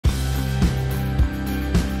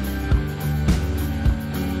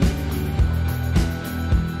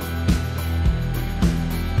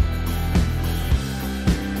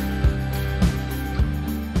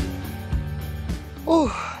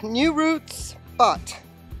new roots, but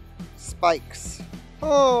spikes.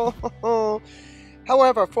 Oh,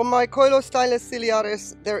 however, for my Coilostylis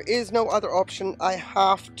ciliares, there is no other option. I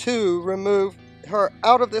have to remove her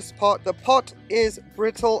out of this pot. The pot is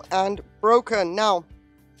brittle and broken. Now,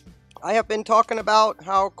 I have been talking about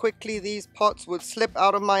how quickly these pots would slip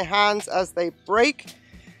out of my hands as they break.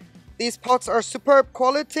 These pots are superb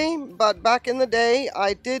quality, but back in the day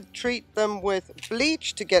I did treat them with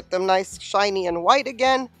bleach to get them nice, shiny and white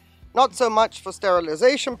again. Not so much for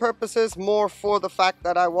sterilization purposes, more for the fact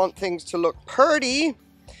that I want things to look pretty.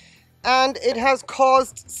 And it has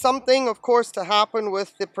caused something, of course, to happen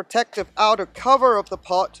with the protective outer cover of the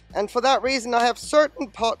pot. And for that reason I have certain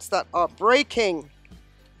pots that are breaking,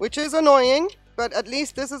 which is annoying, but at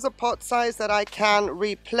least this is a pot size that I can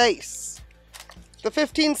replace. The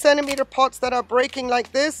 15 centimeter pots that are breaking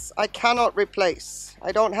like this, I cannot replace.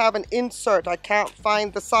 I don't have an insert. I can't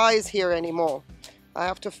find the size here anymore. I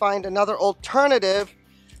have to find another alternative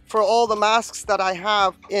for all the masks that I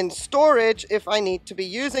have in storage if I need to be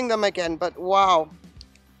using them again. But wow,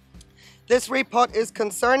 this repot is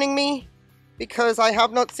concerning me because I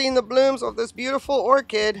have not seen the blooms of this beautiful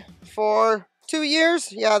orchid for 2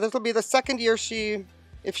 years. Yeah, this will be the second year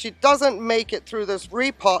if she doesn't make it through this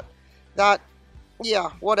repot, that,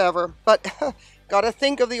 yeah, whatever. But gotta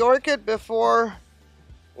think of the orchid before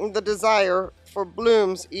the desire for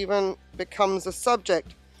blooms even becomes a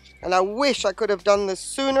subject. And I wish I could have done this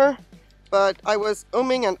sooner, but I was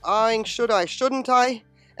umming and ahhing, should I, shouldn't I?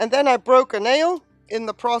 And then I broke a nail in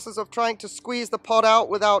the process of trying to squeeze the pot out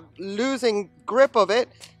without losing grip of it.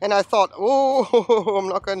 And I thought, oh, I'm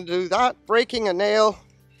not going to do that. Breaking a nail,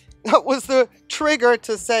 that was the trigger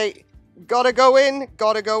to say, gotta go in,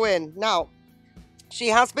 gotta go in. Now, she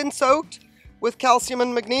has been soaked with calcium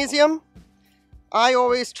and magnesium. I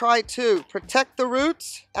always try to protect the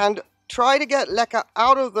roots and try to get leca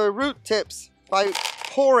out of the root tips by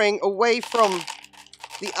pouring away from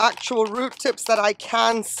the actual root tips that I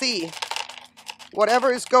can see.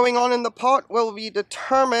 Whatever is going on in the pot will be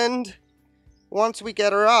determined once we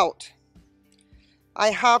get her out. I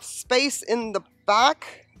have space in the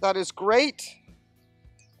back, that is great.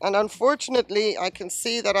 And unfortunately, I can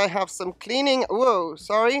see that I have some cleaning. Whoa,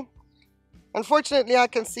 sorry. Unfortunately, I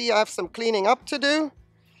can see I have some cleaning up to do.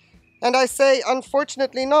 And I say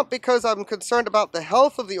unfortunately not because I'm concerned about the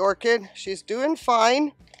health of the orchid. She's doing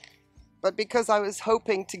fine. But because I was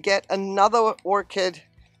hoping to get another orchid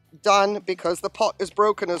done because the pot is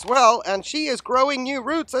broken as well. And she is growing new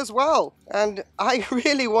roots as well. And I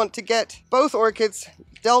really want to get both orchids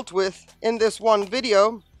dealt with in this one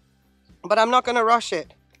video. But I'm not going to rush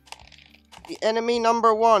it. The enemy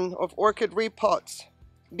number one of orchid repots,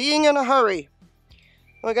 being in a hurry.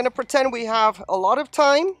 We're going to pretend we have a lot of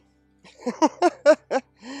time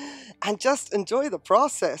and just enjoy the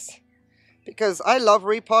process, because I love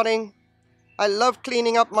repotting. I love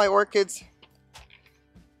cleaning up my orchids,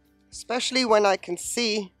 especially when I can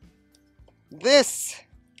see this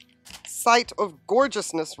sight of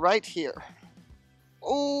gorgeousness right here.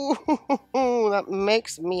 Oh, that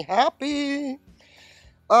makes me happy.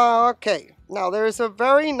 Okay, now there is a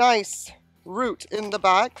very nice root in the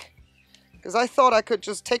back, because I thought I could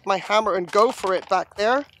just take my hammer and go for it back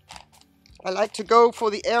there. I like to go for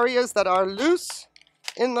the areas that are loose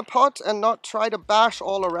in the pot and not try to bash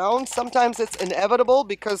all around. Sometimes it's inevitable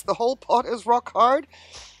because the whole pot is rock hard.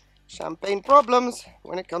 Champagne problems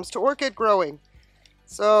when it comes to orchid growing.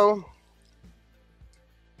 So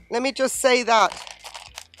let me just say that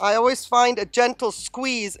I always find a gentle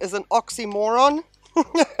squeeze is an oxymoron.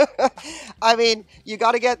 I mean, you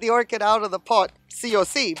got to get the orchid out of the pot,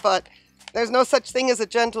 COC, but there's no such thing as a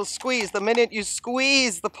gentle squeeze. The minute you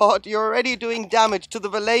squeeze the pot, you're already doing damage to the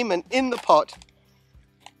velamen in the pot.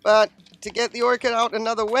 But to get the orchid out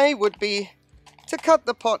another way would be to cut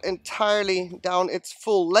the pot entirely down its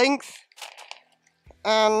full length.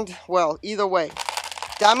 And, well, either way,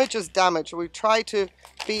 damage is damage. We try to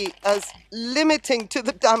be as limiting to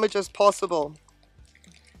the damage as possible.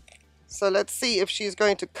 So let's see if she's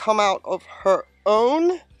going to come out of her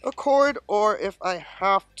own accord or if I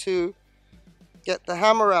have to get the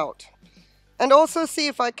hammer out. And also see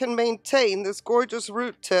if I can maintain this gorgeous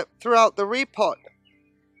root tip throughout the repot.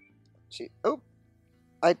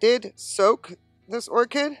 I did soak this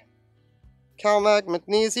orchid, CalMag,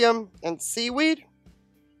 magnesium, and seaweed.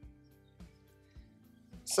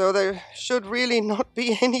 So there should really not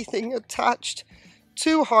be anything attached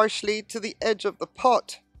too harshly to the edge of the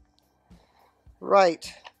pot.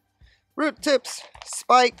 Right, root tips,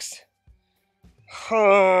 spikes,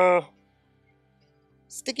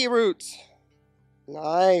 sticky roots,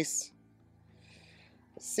 nice.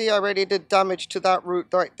 See, I already did damage to that root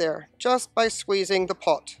right there, just by squeezing the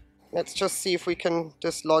pot. Let's just see if we can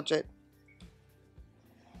dislodge it.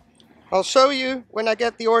 I'll show you when I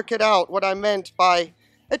get the orchid out what I meant by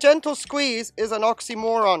a gentle squeeze is an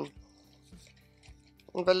oxymoron.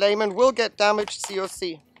 And the layman will get damaged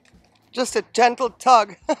COC. Just a gentle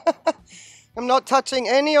tug. I'm not touching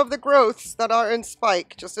any of the growths that are in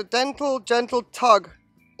spike. Just a gentle tug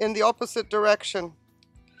in the opposite direction.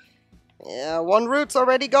 Yeah, one root's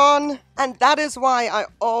already gone. And that is why I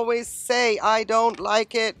always say I don't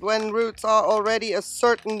like it when roots are already a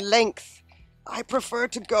certain length. I prefer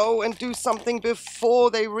to go and do something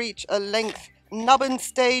before they reach a length. Nubbin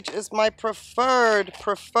stage is my preferred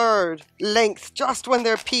length, just when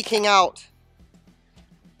they're peeking out.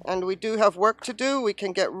 And we do have work to do. We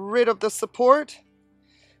can get rid of the support.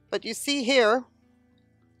 But you see here,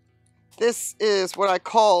 this is what I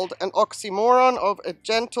called an oxymoron of a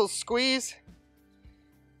gentle squeeze.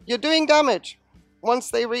 You're doing damage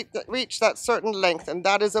once they reach that certain length, and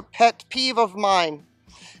that is a pet peeve of mine.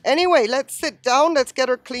 Anyway, let's sit down, let's get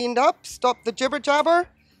her cleaned up, stop the jibber jabber,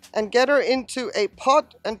 and get her into a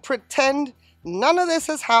pot and pretend none of this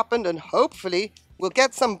has happened, and hopefully we'll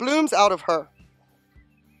get some blooms out of her.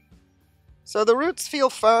 So the roots feel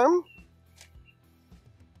firm.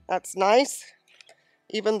 That's nice,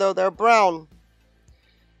 even though they're brown.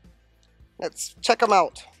 Let's check them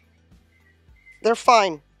out. They're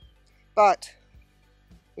fine, but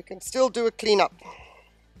we can still do a cleanup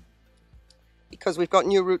because we've got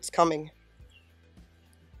new roots coming.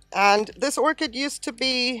 And this orchid used to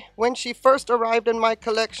be, when she first arrived in my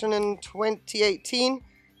collection in 2018,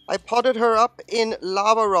 I potted her up in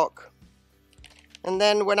lava rock. And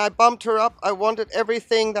then when I bumped her up, I wanted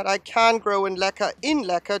everything that I can grow in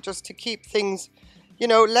Leca just to keep things, you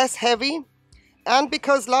know, less heavy. And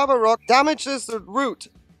because lava rock damages the root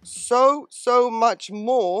so much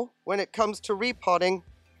more when it comes to repotting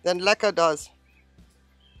than Leca does.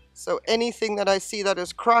 So anything that I see that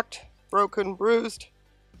is cracked, broken, bruised,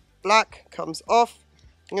 black comes off.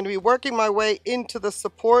 I'm going to be working my way into the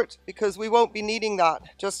support because we won't be needing that.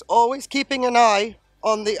 Just always keeping an eye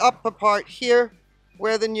on the upper part here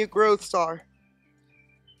where the new growths are.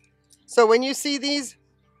 So when you see these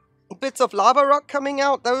bits of lava rock coming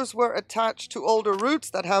out, those were attached to older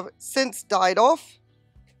roots that have since died off.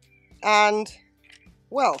 And,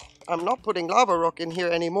 well, I'm not putting lava rock in here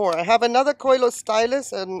anymore. I have another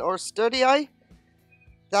Coilostylis or Orchideen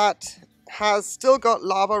that has still got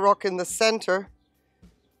lava rock in the center,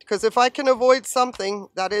 because if I can avoid something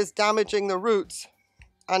that is damaging the roots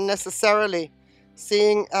unnecessarily,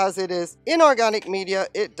 seeing as it is inorganic media,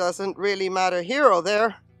 it doesn't really matter here or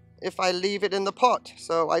there if I leave it in the pot.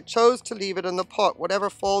 So I chose to leave it in the pot. Whatever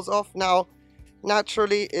falls off now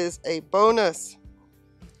naturally is a bonus.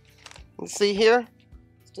 You see here,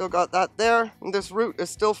 still got that there, and this root is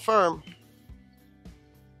still firm,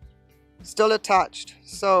 still attached.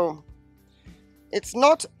 So it's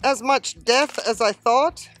not as much death as I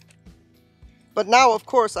thought, but now of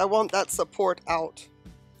course I want that support out.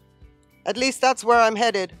 At least that's where I'm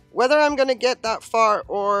headed. Whether I'm going to get that far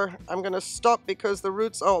or I'm going to stop because the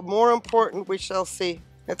roots are more important, we shall see.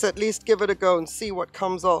 Let's at least give it a go and see what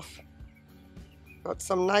comes off. Got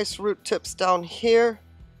some nice root tips down here.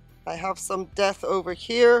 I have some death over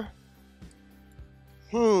here.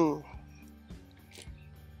 Look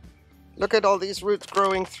at all these roots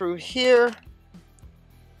growing through here.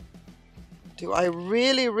 Do I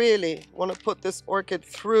really want to put this orchid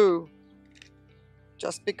through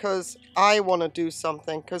just because I want to do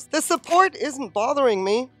something? Because the support isn't bothering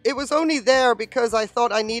me. It was only there because I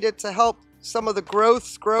thought I needed to help some of the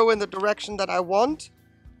growths grow in the direction that I want.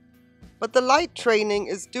 But the light training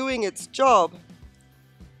is doing its job.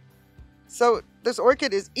 So this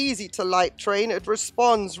orchid is easy to light train. It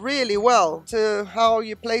responds really well to how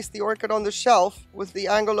you place the orchid on the shelf with the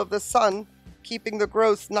angle of the sun, keeping the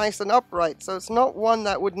growth nice and upright. So it's not one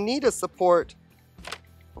that would need a support.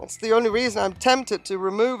 That's the only reason I'm tempted to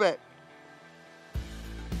remove it.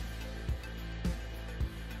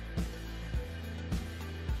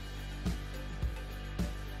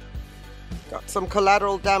 Got some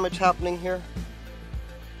collateral damage happening here.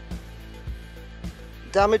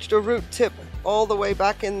 Damaged a root tip all the way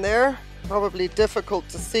back in there. Probably difficult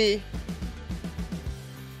to see.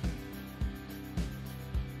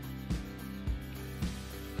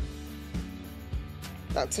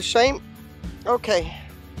 That's a shame. Okay.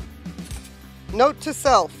 Note to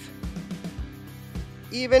self.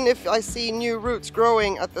 Even if I see new roots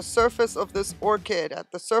growing at the surface of this orchid,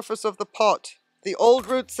 at the surface of the pot, the old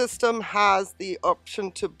root system has the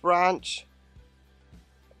option to branch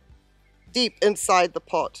deep inside the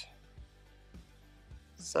pot.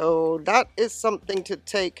 So that is something to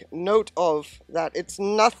take note of, that it's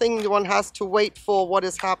nothing one has to wait for what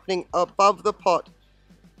is happening above the pot.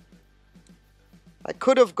 I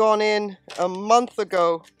could have gone in a month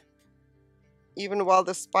ago, even while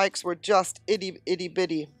the spikes were just itty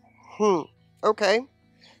bitty. Okay.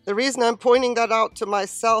 The reason I'm pointing that out to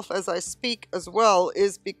myself as I speak as well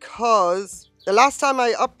is because the last time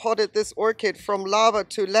I uppotted this orchid from lava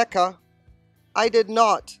to Leca, I did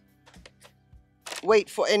not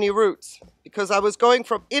wait for any roots because I was going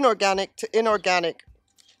from inorganic to inorganic.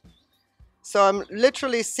 So I'm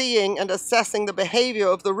literally seeing and assessing the behavior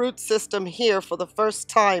of the root system here for the first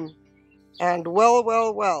time. And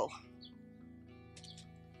well.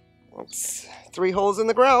 It's 3 holes in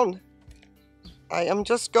the ground. I am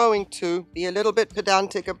just going to be a little bit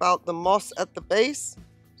pedantic about the moss at the base,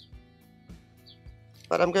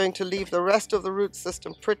 but I'm going to leave the rest of the root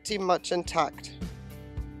system pretty much intact.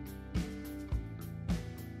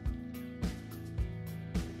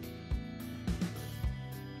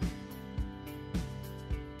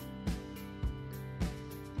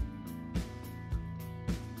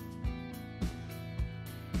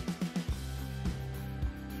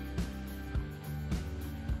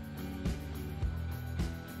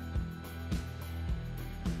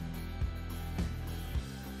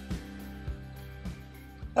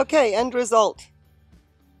 Okay, end result.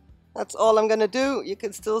 That's all I'm going to do. You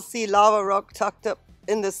can still see lava rock tucked up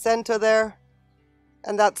in the center there,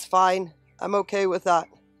 and that's fine. I'm okay with that.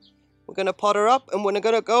 We're going to pot her up, and we're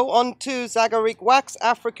going to go on to Sagarik Wax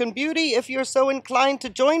African Beauty if you're so inclined to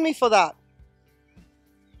join me for that.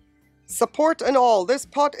 Support and all. This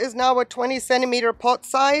pot is now a 20 centimeter pot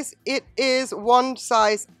size. It is one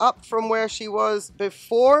size up from where she was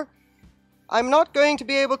before. I'm not going to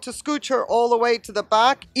be able to scooch her all the way to the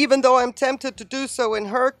back, even though I'm tempted to do so in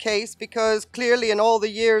her case, because clearly in all the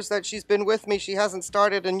years that she's been with me, she hasn't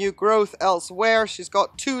started a new growth elsewhere. She's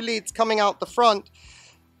got 2 leads coming out the front.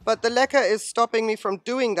 But the Leca is stopping me from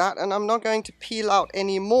doing that, and I'm not going to peel out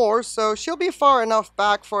any more, so she'll be far enough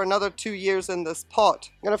back for another 2 years in this pot.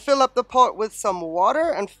 I'm going to fill up the pot with some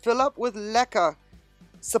water and fill up with Leca.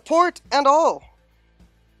 Support and all.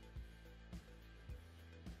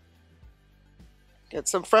 Get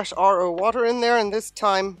some fresh RO water in there, and this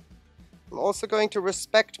time I'm also going to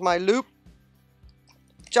respect my loop.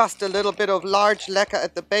 Just a little bit of large Leca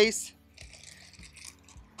at the base.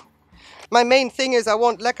 My main thing is I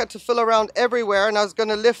want Leca to fill around everywhere, and I was going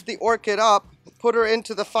to lift the orchid up, put her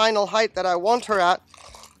into the final height that I want her at.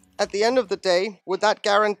 At the end of the day, would that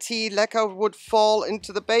guarantee Leca would fall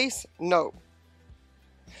into the base? No.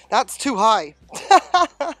 That's too high.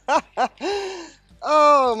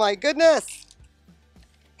 Oh my goodness.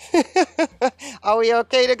 Are we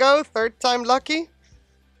okay to go? 3rd time lucky?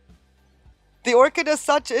 The orchid as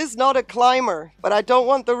such is not a climber, but I don't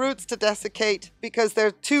want the roots to desiccate because they're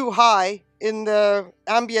too high in the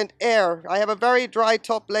ambient air. I have a very dry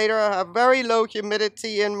top later. I have very low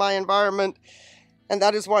humidity in my environment, and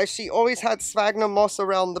that is why she always had sphagnum moss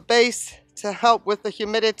around the base to help with the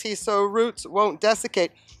humidity so roots won't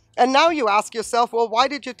desiccate. And now you ask yourself, well, why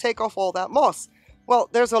did you take off all that moss? Well,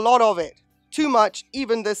 there's a lot of it. Too much,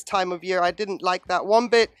 even this time of year. I didn't like that one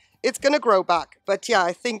bit. It's going to grow back. But yeah,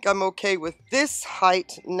 I think I'm okay with this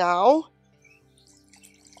height now.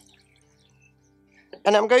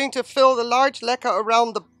 And I'm going to fill the large Leca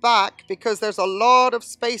around the back because there's a lot of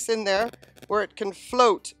space in there where it can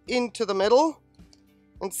float into the middle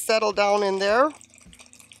and settle down in there.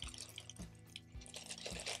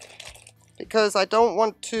 Because I don't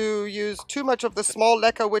want to use too much of the small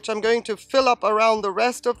Leca, which I'm going to fill up around the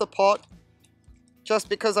rest of the pot. Just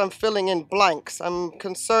because I'm filling in blanks. I'm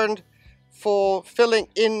concerned for filling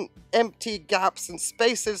in empty gaps and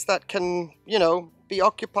spaces that can, you know, be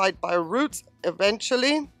occupied by roots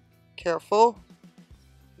eventually. Careful.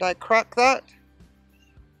 Did I crack that?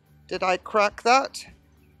 Did I crack that?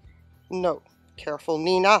 No. Careful,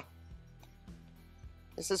 Nina.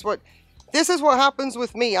 This is what happens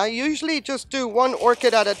with me. I usually just do 1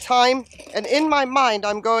 orchid at a time, and in my mind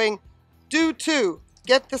I'm going, do 2.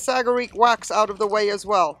 Get the Sagarik wax out of the way as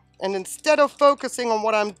well. And instead of focusing on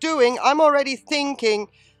what I'm doing, I'm already thinking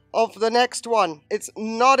of the next one. It's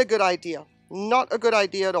not a good idea. Not a good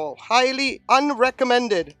idea at all. Highly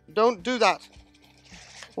unrecommended. Don't do that.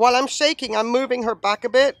 While I'm shaking, I'm moving her back a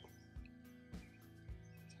bit.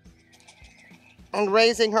 And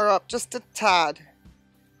raising her up just a tad.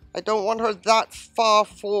 I don't want her that far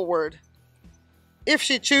forward. If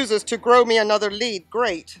she chooses to grow me another lead,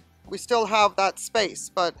 great. We still have that space,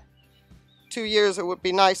 but 2 years it would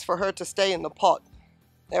be nice for her to stay in the pot.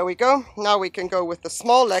 There we go. Now we can go with the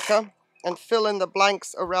small Leca and fill in the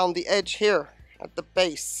blanks around the edge here. at the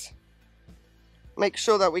base. Make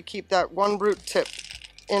sure that we keep that one root tip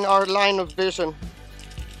in our line of vision.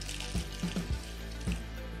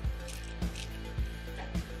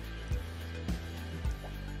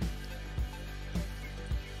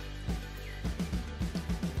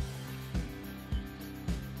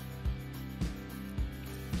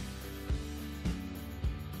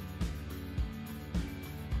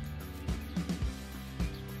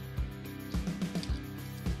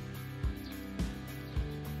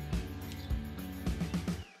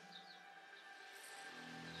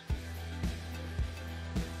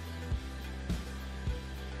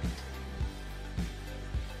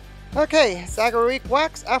 Okay, Sagarik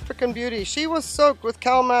Wax African Beauty. She was soaked with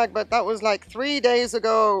CalMag, but that was like 3 days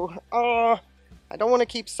ago. I don't want to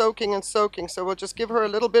keep soaking and soaking, so we'll just give her a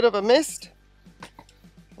little bit of a mist.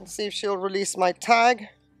 Let's see if she'll release my tag.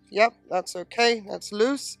 Yep, that's okay. That's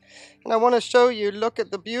loose. And I want to show you, look at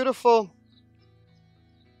the beautiful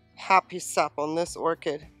happy sap on this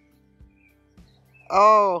orchid.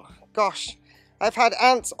 Oh, gosh. I've had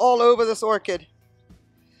ants all over this orchid.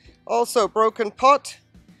 Also, broken pot.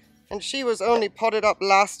 And she was only potted up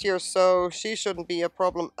last year, so she shouldn't be a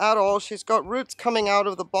problem at all. She's got roots coming out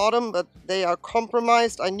of the bottom, but they are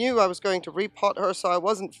compromised. I knew I was going to repot her, so I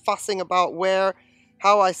wasn't fussing about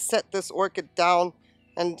how I set this orchid down.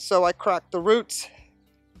 And so I cracked the roots.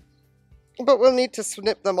 But we'll need to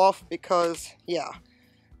snip them off because, yeah,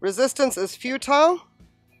 resistance is futile.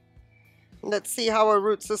 Let's see how her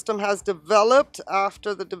root system has developed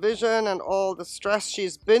after the division and all the stress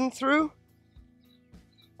she's been through.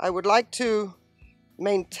 I would like to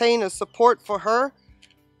maintain a support for her.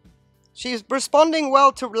 She's responding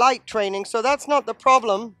well to light training, so that's not the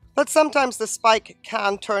problem. But sometimes the spike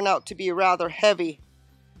can turn out to be rather heavy.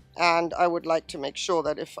 And I would like to make sure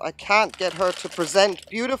that if I can't get her to present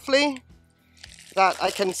beautifully, that I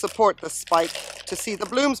can support the spike to see the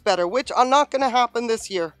blooms better, which are not going to happen this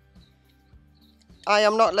year. I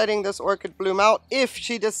am not letting this orchid bloom out if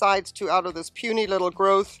she decides to, out of this puny little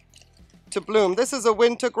growth, to bloom. This is a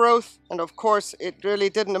winter growth, and of course it really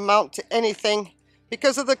didn't amount to anything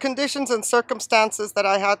because of the conditions and circumstances that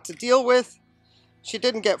I had to deal with. She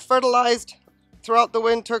didn't get fertilized throughout the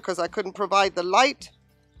winter because I couldn't provide the light.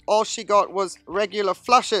 All she got was regular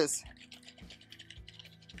flushes.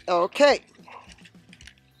 Okay,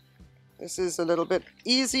 this is a little bit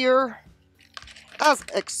easier.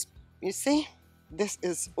 You see, this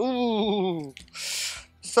is, ooh,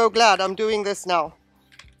 so glad I'm doing this now.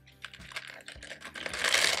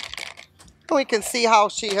 We can see how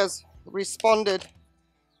she has responded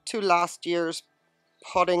to last year's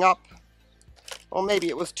potting up. Or maybe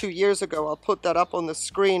it was 2 years ago. I'll put that up on the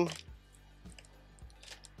screen.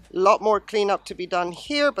 A lot more cleanup to be done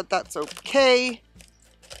here, but that's okay.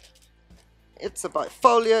 It's a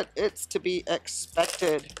bifoliate. It's to be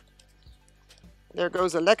expected. There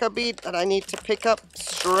goes a Leca bead that I need to pick up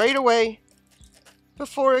straight away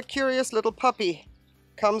before a curious little puppy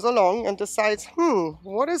comes along and decides,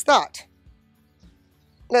 what is that?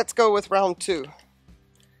 Let's go with round 2.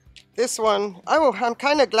 This one, I'm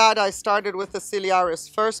kind of glad I started with the ciliares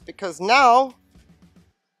first because now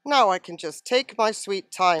I can just take my sweet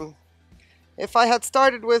time. If I had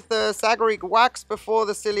started with the Sagarik wax before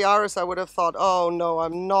the ciliares, I would have thought, oh no,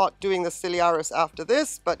 I'm not doing the ciliares after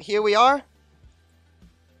this, but here we are.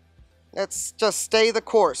 Let's just stay the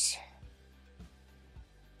course.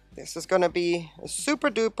 This is going to be a super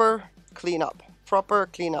duper cleanup, proper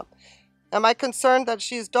cleanup. Am I concerned that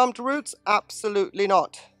she's dumped roots? Absolutely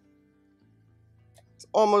not. It's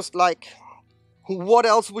almost like, what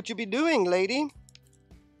else would you be doing, lady?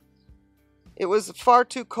 It was far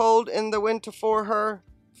too cold in the winter for her,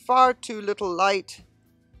 far too little light,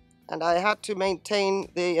 and I had to maintain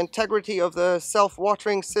the integrity of the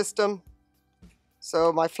self-watering system.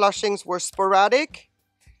 So my flushings were sporadic,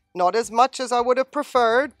 not as much as I would have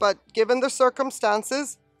preferred, but given the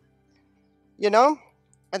circumstances, you know.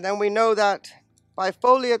 And then we know that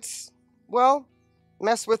bifoliates, well,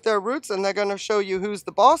 mess with their roots and they're going to show you who's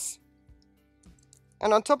the boss.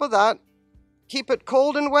 And on top of that, keep it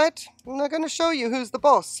cold and wet and they're going to show you who's the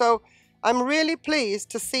boss. So I'm really pleased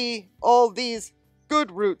to see all these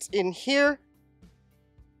good roots in here.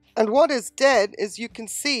 And what is dead is you can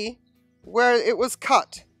see where it was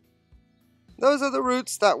cut. Those are the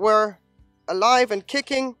roots that were alive and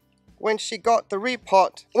kicking when she got the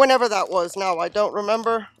repot, whenever that was. Now, I don't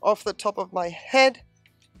remember off the top of my head,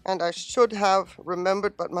 and I should have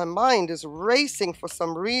remembered, but my mind is racing for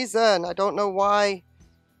some reason. I don't know why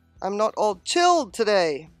I'm not all chilled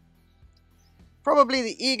today. Probably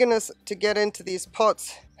the eagerness to get into these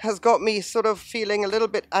pots has got me sort of feeling a little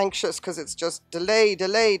bit anxious because it's just delay,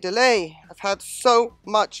 delay, delay. I've had so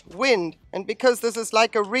much wind. And because this is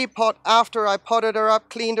like a repot after I potted her up,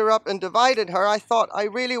 cleaned her up and divided her, I thought I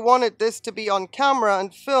really wanted this to be on camera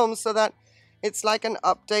and filmed so that it's like an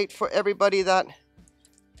update for everybody that,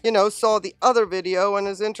 you know, saw the other video and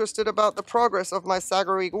is interested about the progress of my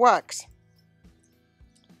Sagarik wax.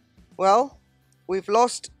 Well, we've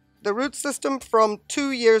lost the root system from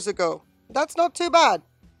 2 years ago. That's not too bad,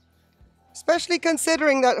 especially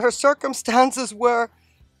considering that her circumstances were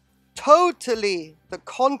totally the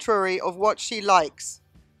contrary of what she likes.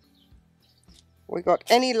 We got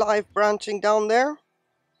any live branching down there?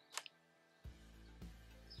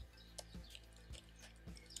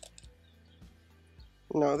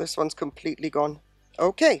 No, this one's completely gone.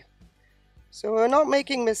 Okay, so we're not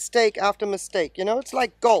making mistake after mistake. You know, it's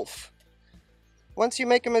like golf. Once you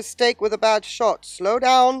make a mistake with a bad shot, slow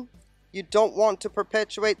down. You don't want to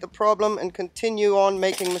perpetuate the problem and continue on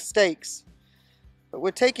making mistakes. But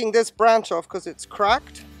we're taking this branch off because it's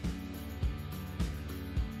cracked.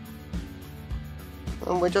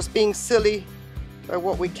 And we're just being silly by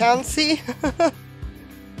what we can see.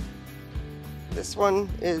 This one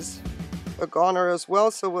is a goner as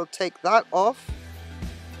well, so we'll take that off.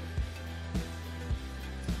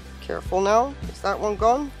 Careful now. Is that one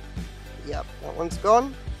gone? Yep, that one's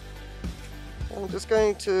gone. I'm just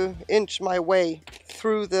going to inch my way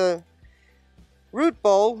through the root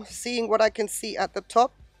ball, seeing what I can see at the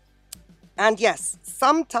top. And yes,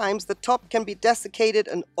 sometimes the top can be desiccated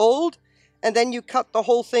and old, and then you cut the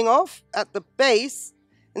whole thing off at the base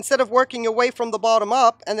instead of working your way from the bottom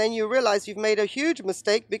up, and then you realize you've made a huge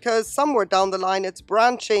mistake because somewhere down the line it's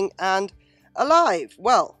branching and alive.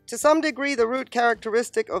 Well, to some degree, the root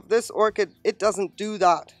characteristic of this orchid, it doesn't do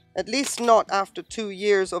that. At least not after 2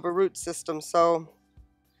 years of a root system. So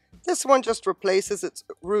this one just replaces its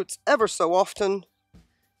roots ever so often.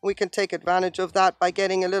 We can take advantage of that by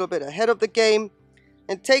getting a little bit ahead of the game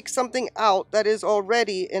and take something out that is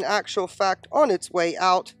already in actual fact on its way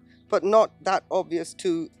out, but not that obvious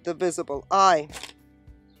to the visible eye.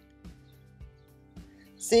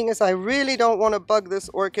 Seeing as I really don't want to bug this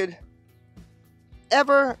orchid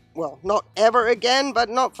ever, well, not ever again, but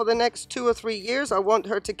not for the next 2 or 3 years. I want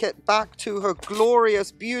her to get back to her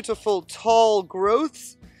glorious, beautiful, tall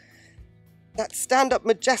growths that stand up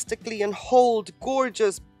majestically and hold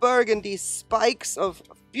gorgeous burgundy spikes of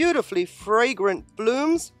beautifully fragrant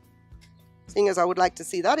blooms. Seeing as I would like to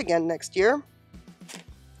see that again next year.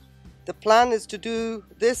 The plan is to do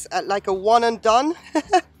this at like a one and done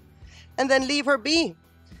and then leave her be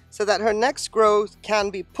so that her next growth can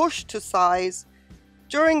be pushed to size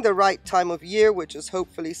during the right time of year, which is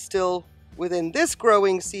hopefully still within this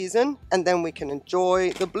growing season, and then we can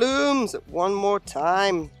enjoy the blooms one more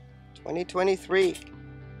time, 2023.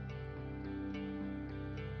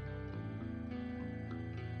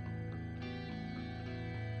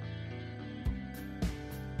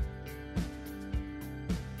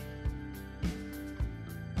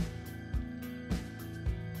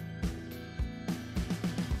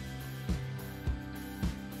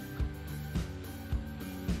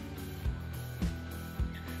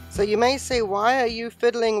 So you may say, why are you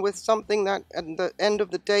fiddling with something that at the end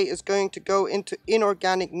of the day is going to go into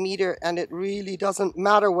inorganic matter, and it really doesn't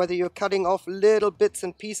matter whether you're cutting off little bits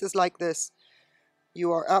and pieces like this?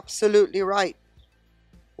 You are absolutely right.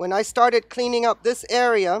 When I started cleaning up this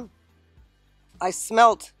area, I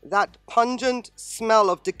smelt that pungent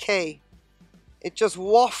smell of decay. It just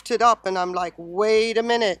wafted up and I'm like, wait a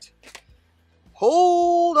minute.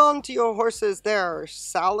 Hold on to your horses there,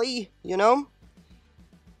 Sally, you know?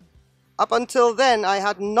 Up until then, I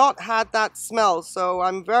had not had that smell, so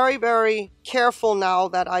I'm very, very careful now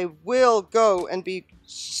that I will go and be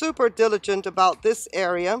super diligent about this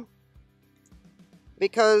area,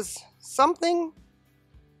 because something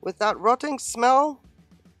with that rotting smell,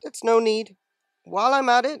 it's no need. While I'm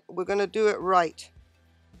at it, we're going to do it right.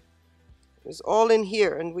 It's all in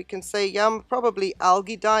here, and we can say, yeah, probably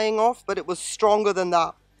algae dying off, but it was stronger than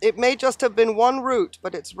that. It may just have been one root,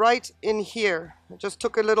 but it's right in here. I just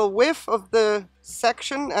took a little whiff of the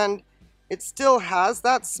section and it still has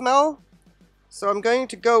that smell. So I'm going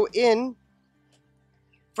to go in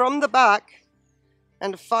from the back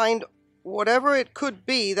and find whatever it could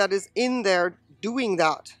be that is in there doing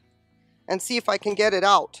that and see if I can get it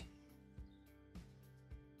out.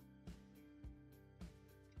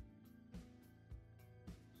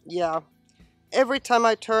 Yeah. Every time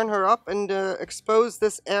I turn her up and expose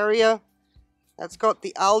this area that's got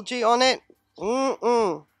the algae on it,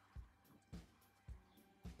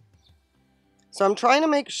 So I'm trying to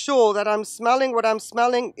make sure that I'm smelling what I'm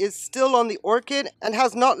smelling is still on the orchid and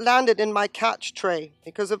has not landed in my catch tray.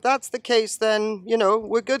 Because if that's the case, then, you know,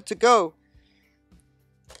 we're good to go.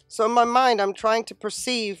 So in my mind, I'm trying to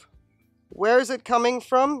perceive, where is it coming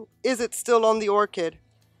from? Is it still on the orchid?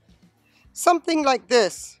 Something like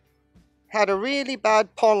this had a really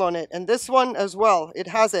bad pong on it. And this one as well, it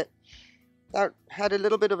has it. That had a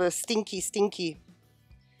little bit of a stinky.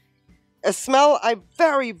 A smell I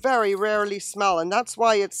very, very rarely smell, and that's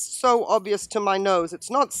why it's so obvious to my nose.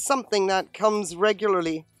 It's not something that comes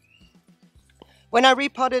regularly. When I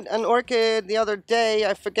repotted an orchid the other day,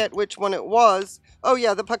 I forget which one it was. Oh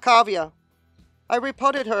yeah, the Pacavia. I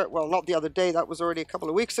repotted her, well, not the other day, that was already a couple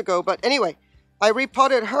of weeks ago, but anyway, I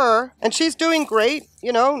repotted her, and she's doing great,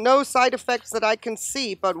 you know, no side effects that I can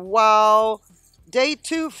see, but wow, day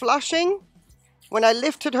 2 flushing, when I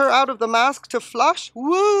lifted her out of the mask to flush,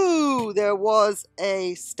 woo, there was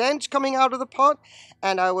a stench coming out of the pot,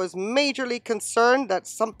 and I was majorly concerned that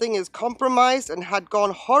something is compromised and had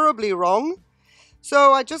gone horribly wrong.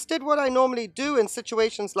 So I just did what I normally do in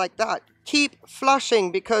situations like that. Keep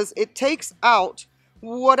flushing, because it takes out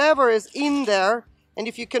whatever is in there, and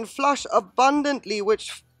if you can flush abundantly,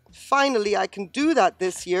 which finally I can do that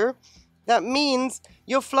this year, that means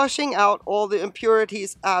you're flushing out all the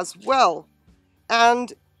impurities as well.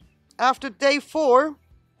 And after day 4,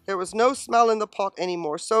 there was no smell in the pot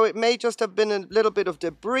anymore. So it may just have been a little bit of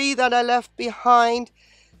debris that I left behind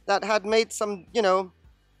that had made some, you know,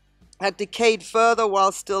 had decayed further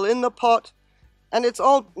while still in the pot. And it's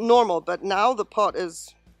all normal, but now the pot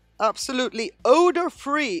is absolutely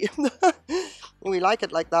odor-free. We like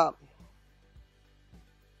it like that.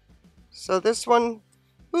 So this one,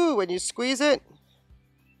 ooh, when you squeeze it,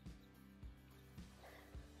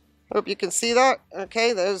 hope you can see that.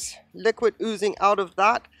 Okay, there's liquid oozing out of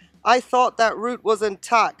that. I thought that root was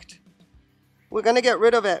intact. We're going to get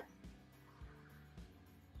rid of it.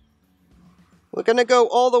 We're going to go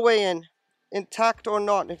all the way in, intact or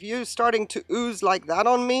not. If you're starting to ooze like that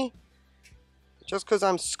on me, just because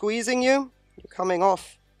I'm squeezing you, you're coming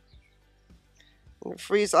off. I'm going to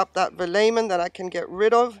freeze up that velamen that I can get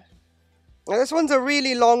rid of. Now this one's a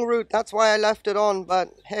really long root, that's why I left it on, but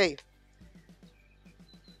hey.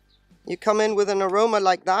 You come in with an aroma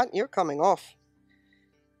like that, you're coming off.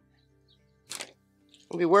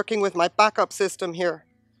 I'll be working with my backup system here.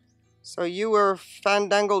 So you were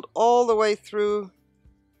fandangled all the way through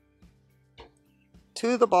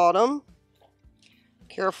to the bottom.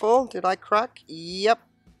 Careful, did I crack? Yep.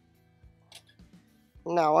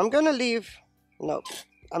 Now I'm going to leave, no,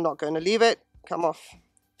 I'm not going to leave it. Come off.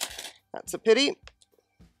 That's a pity.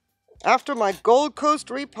 After my Gold Coast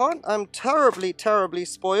repot, I'm terribly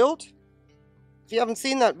spoiled. If you haven't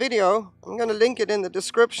seen that video, I'm going to link it in the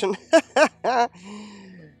description.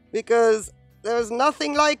 Because there's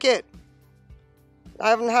nothing like it. I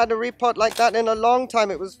haven't had a repot like that in a long time.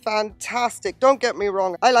 It was fantastic. Don't get me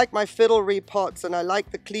wrong. I like my fiddle repots and I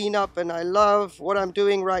like the cleanup and I love what I'm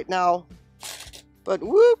doing right now. But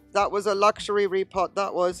whoop, that was a luxury repot.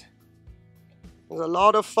 That was. It was a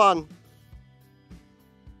lot of fun.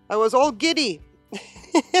 I was all giddy.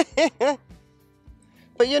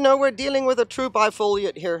 But you know, we're dealing with a true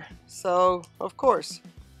bifoliate here. So, of course,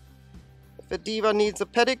 if a diva needs a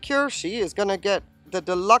pedicure, she is going to get the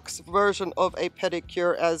deluxe version of a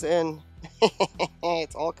pedicure, as in,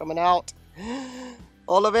 it's all coming out.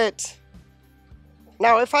 All of it.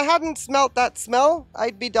 Now, if I hadn't smelt that smell,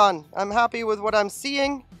 I'd be done. I'm happy with what I'm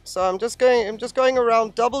seeing. So I'm just going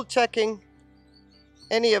around double checking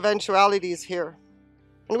any eventualities here.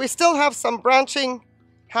 And we still have some branching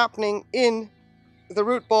happening in the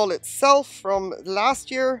root ball itself from last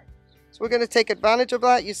year. So we're going to take advantage of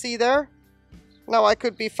that. You see there? Now I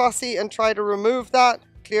could be fussy and try to remove that.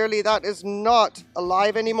 Clearly that is not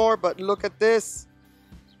alive anymore, but look at this.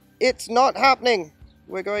 It's not happening.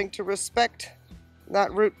 We're going to respect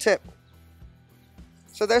that root tip.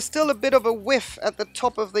 So there's still a bit of a whiff at the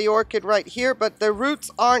top of the orchid right here, but the roots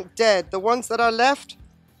aren't dead. The ones that are left,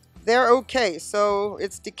 they're okay. So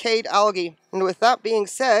it's decayed algae. And with that being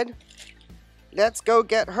said, let's go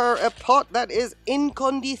get her a pot that is in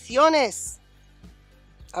condiciones.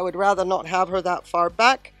 I would rather not have her that far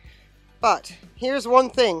back. But here's one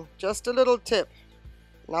thing, just a little tip.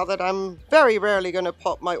 Now that I'm very rarely going to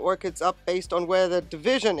pot my orchids up based on where the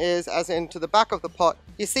division is, as in to the back of the pot.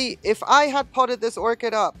 You see, if I had potted this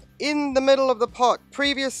orchid up in the middle of the pot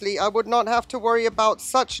previously, I would not have to worry about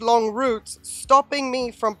such long roots stopping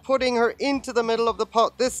me from putting her into the middle of the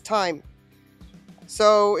pot this time.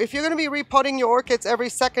 So if you're going to be repotting your orchids every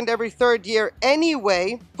second, every third year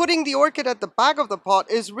anyway, putting the orchid at the back of the pot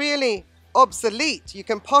is really obsolete. You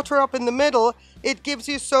can pot her up in the middle. It gives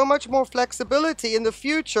you so much more flexibility in the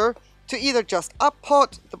future to either just up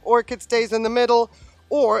pot, the orchid stays in the middle,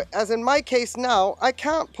 or as in my case now, I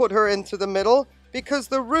can't put her into the middle because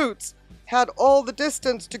the roots had all the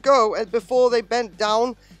distance to go before they bent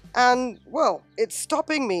down, and well, it's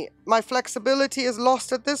stopping me. My flexibility is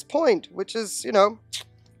lost at this point, which is, you know,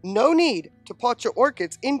 no need to pot your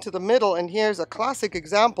orchids into the middle, and here's a classic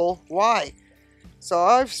example why. So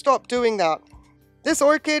I've stopped doing that. This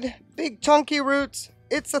orchid, big chunky roots,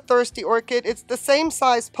 it's a thirsty orchid. It's the same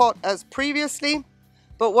size pot as previously,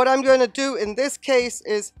 but what I'm going to do in this case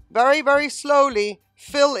is very, very slowly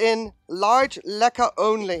fill in large Leca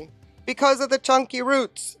only because of the chunky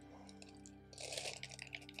roots.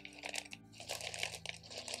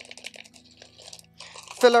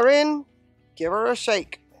 Fill her in, give her a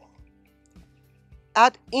shake.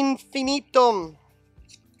 Ad infinitum.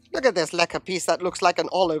 Look at this Leca piece that looks like an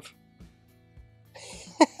olive.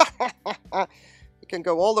 You can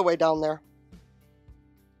go all the way down there.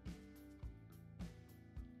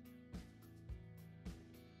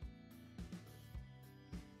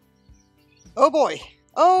 Oh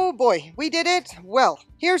boy, we did it. Well,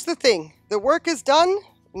 here's the thing. The work is done.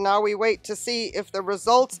 Now we wait to see if the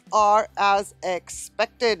results are as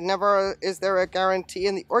expected. Never is there a guarantee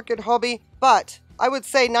in the orchid hobby, but I would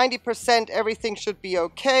say 90% everything should be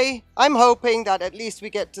okay. I'm hoping that at least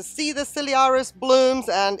we get to see the ciliares blooms,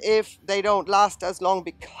 and if they don't last as long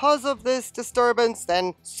because of this disturbance,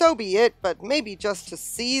 then so be it, but maybe just to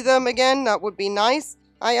see them again, that would be nice.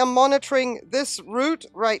 I am monitoring this root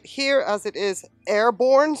right here as it is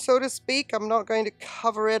airborne, so to speak. I'm not going to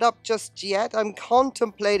cover it up just yet. I'm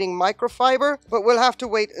contemplating microfiber, but we'll have to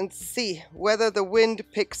wait and see whether the wind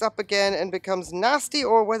picks up again and becomes nasty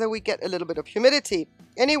or whether we get a little bit of humidity.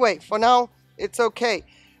 Anyway, for now, it's okay.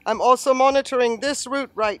 I'm also monitoring this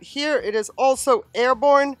root right here. It is also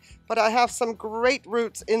airborne, but I have some great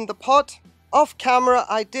roots in the pot. Off camera,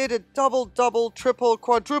 I did a double, triple,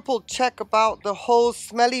 quadruple check about the whole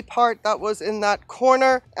smelly part that was in that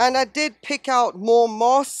corner. And I did pick out more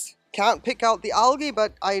moss. Can't pick out the algae,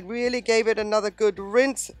 but I really gave it another good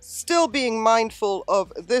rinse. Still being mindful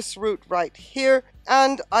of this root right here.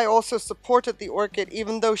 And I also supported the orchid,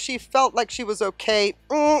 even though she felt like she was okay.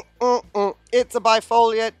 It's a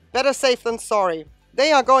bifoliate. Better safe than sorry.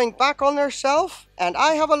 They are going back on their shelf, and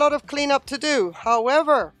I have a lot of cleanup to do.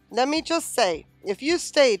 However, let me just say, if you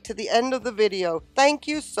stayed to the end of the video, thank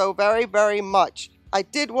you so very, very much. I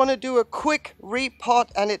did want to do a quick repot,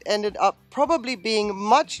 and it ended up probably being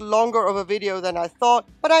much longer of a video than I thought,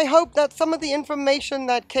 but I hope that some of the information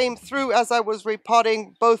that came through as I was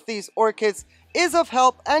repotting both these orchids is of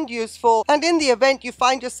help and useful, and in the event you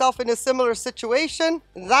find yourself in a similar situation,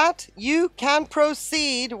 that you can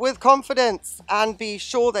proceed with confidence and be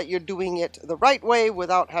sure that you're doing it the right way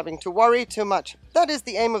without having to worry too much. That is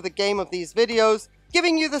the aim of the game of these videos,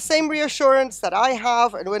 giving you the same reassurance that I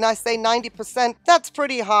have, and when I say 90%, that's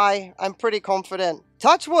pretty high. I'm pretty confident.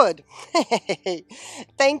 Touch wood.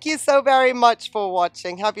 Thank you so very much for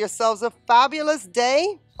watching. Have yourselves a fabulous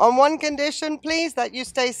day. On one condition, please, that you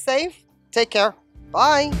stay safe. Take care.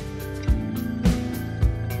 Bye.